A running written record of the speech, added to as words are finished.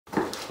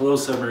Hello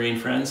submarine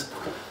friends.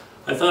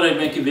 I thought I'd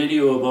make a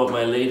video about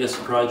my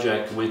latest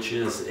project, which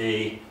is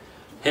a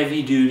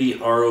heavy-duty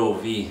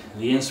ROV.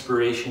 The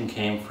inspiration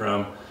came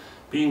from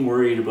being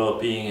worried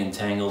about being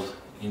entangled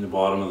in the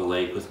bottom of the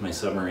lake with my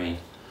submarine.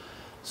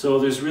 So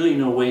there's really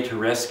no way to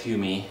rescue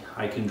me.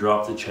 I can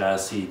drop the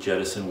chassis,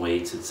 jettison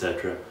weights,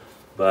 etc.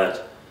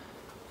 But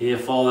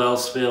if all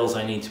else fails,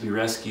 I need to be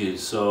rescued.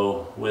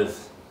 So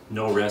with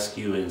no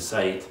rescue in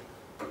sight,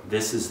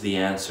 this is the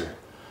answer.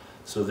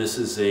 So this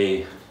is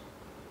a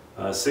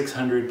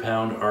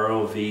 600-pound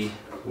ROV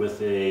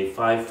with a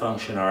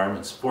 5-function arm.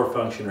 It's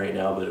 4-function right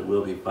now, but it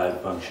will be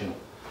 5-function.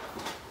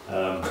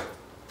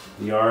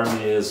 The arm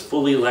is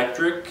fully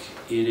electric.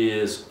 It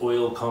is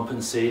oil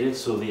compensated,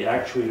 so the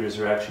actuators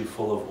are actually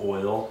full of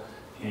oil,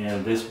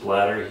 and this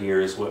bladder here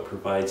is what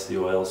provides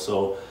the oil.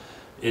 So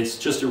it's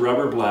just a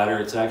rubber bladder.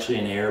 It's actually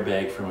an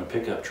airbag from a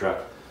pickup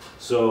truck.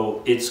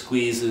 So it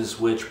squeezes,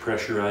 which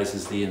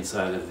pressurizes the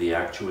inside of the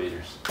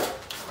actuators.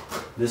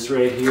 This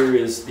right here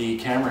is the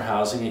camera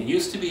housing. It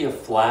used to be a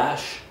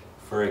flash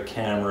for a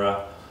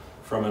camera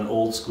from an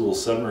old school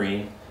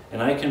submarine,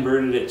 and I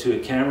converted it to a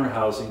camera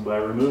housing by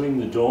removing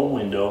the dome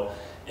window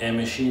and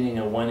machining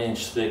a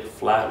 1-inch thick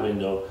flat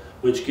window,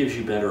 which gives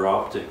you better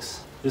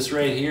optics. This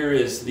right here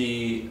is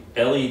the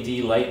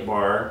LED light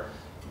bar.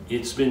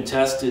 It's been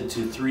tested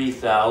to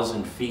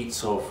 3,000 feet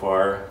so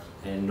far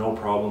and no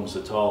problems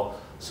at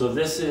all. So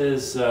this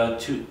is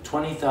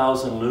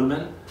 20,000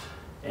 lumen,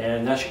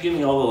 and that should give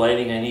me all the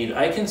lighting I need.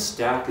 I can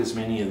stack as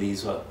many of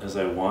these as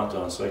I want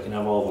on, so I can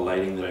have all the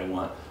lighting that I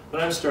want.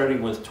 But I'm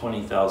starting with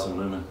 20,000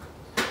 lumen.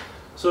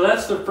 So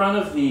that's the front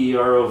of the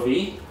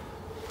ROV.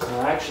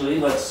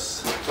 Actually,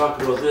 let's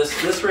talk about this.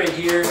 This right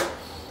here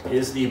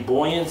is the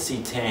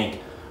buoyancy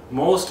tank.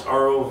 Most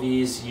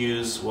ROVs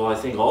use, well, I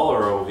think all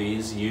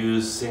ROVs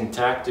use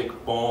syntactic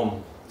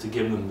foam to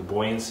give them the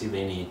buoyancy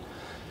they need.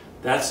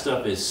 That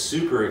stuff is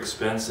super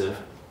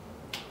expensive.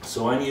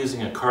 So I'm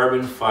using a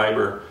carbon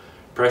fiber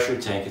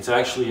pressure tank. It's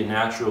actually a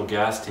natural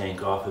gas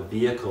tank off a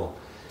vehicle.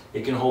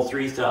 It can hold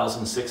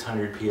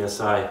 3,600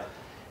 psi.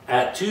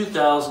 At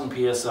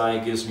 2,000 psi,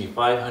 it gives me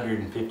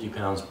 550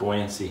 pounds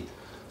buoyancy.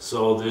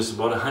 So there's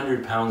about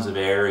 100 pounds of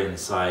air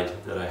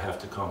inside that I have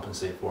to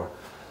compensate for.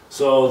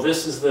 So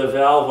this is the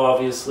valve,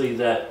 obviously,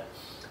 that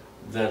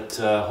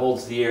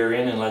holds the air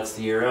in and lets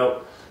the air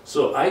out.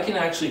 So I can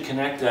actually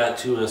connect that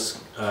to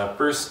a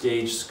first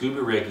stage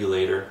scuba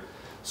regulator.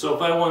 So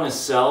if I want to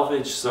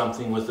salvage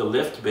something with a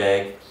lift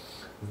bag,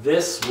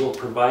 this will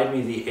provide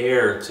me the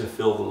air to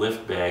fill the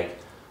lift bag,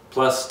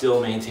 plus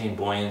still maintain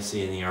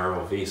buoyancy in the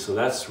ROV. So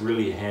that's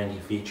really a handy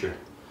feature.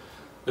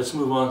 Let's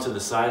move on to the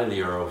side of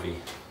the ROV.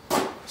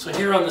 So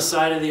here on the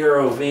side of the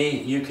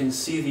ROV, you can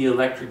see the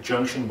electric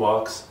junction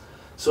box.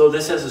 So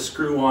this has a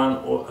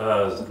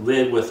screw-on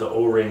lid with an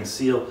O-ring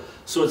seal.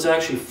 So it's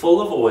actually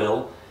full of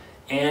oil,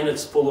 and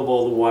it's full of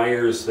all the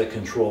wires that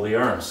control the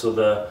arm. So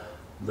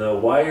the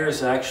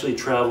wires actually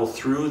travel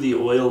through the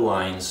oil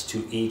lines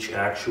to each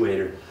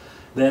actuator.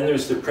 Then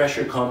there's the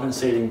pressure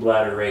compensating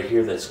bladder right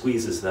here that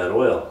squeezes that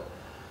oil.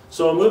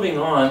 So moving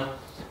on,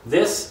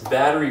 this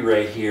battery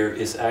right here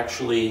is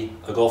actually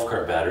a golf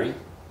cart battery,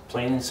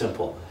 plain and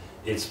simple.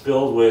 It's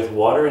filled with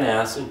water and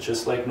acid,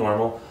 just like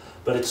normal,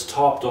 but it's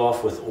topped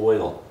off with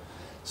oil.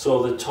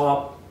 So the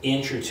top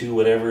inch or two,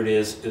 whatever it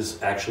is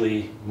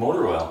actually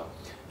motor oil.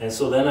 And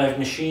so then I've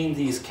machined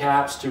these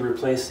caps to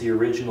replace the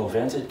original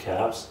vented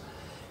caps,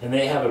 and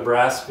they have a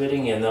brass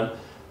fitting in them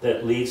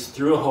that leads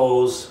through a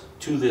hose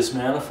to this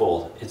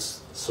manifold.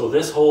 So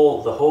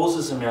the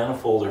hoses and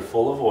manifold are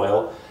full of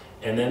oil,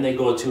 and then they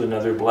go to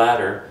another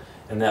bladder,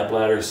 and that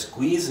bladder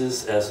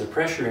squeezes as the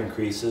pressure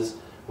increases,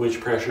 which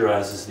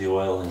pressurizes the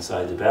oil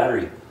inside the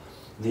battery.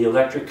 The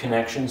electric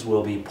connections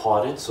will be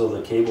potted, so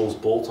the cables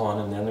bolt on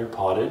and then they're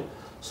potted,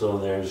 so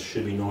there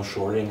should be no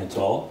shorting at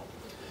all.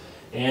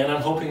 And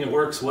I'm hoping it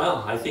works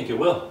well. I think it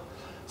will.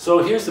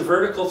 So here's the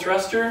vertical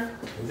thruster.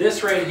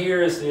 This right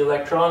here is the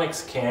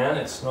electronics can.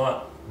 It's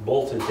not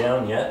bolted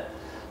down yet.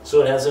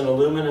 So it has an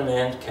aluminum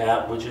end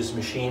cap, which is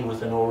machined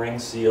with an O-ring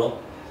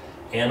seal.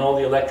 And all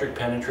the electric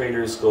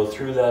penetrators go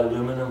through that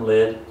aluminum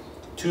lid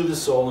to the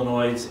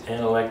solenoids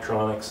and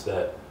electronics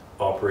that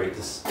operate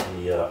the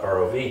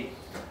ROV.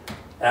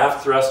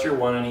 Aft thruster,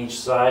 one on each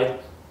side.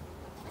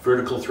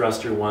 Vertical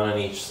thruster, one on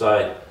each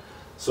side.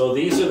 So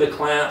these are the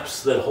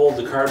clamps that hold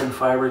the carbon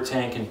fiber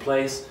tank in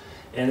place.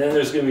 And then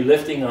there's going to be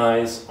lifting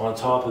eyes on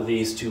top of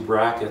these two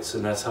brackets,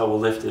 and that's how we'll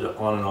lift it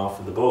on and off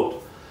of the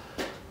boat.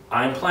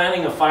 I'm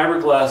planning a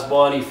fiberglass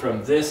body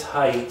from this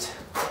height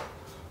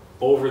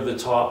over the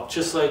top,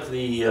 just like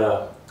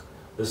the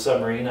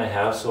submarine I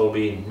have, so it'll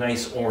be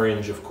nice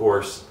orange, of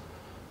course,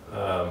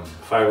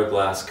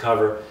 fiberglass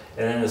cover,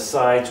 and then the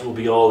sides will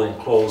be all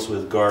enclosed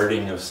with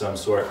guarding of some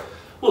sort.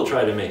 We'll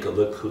try to make it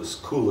look as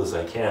cool as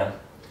I can.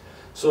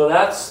 So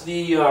that's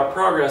the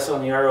progress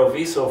on the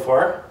ROV so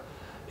far.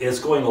 It's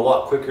going a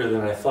lot quicker than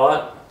I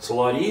thought. It's a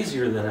lot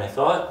easier than I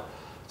thought.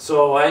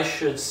 So I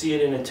should see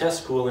it in a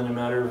test pool in a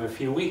matter of a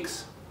few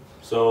weeks.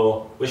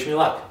 So wish me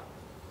luck.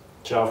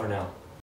 Ciao for now.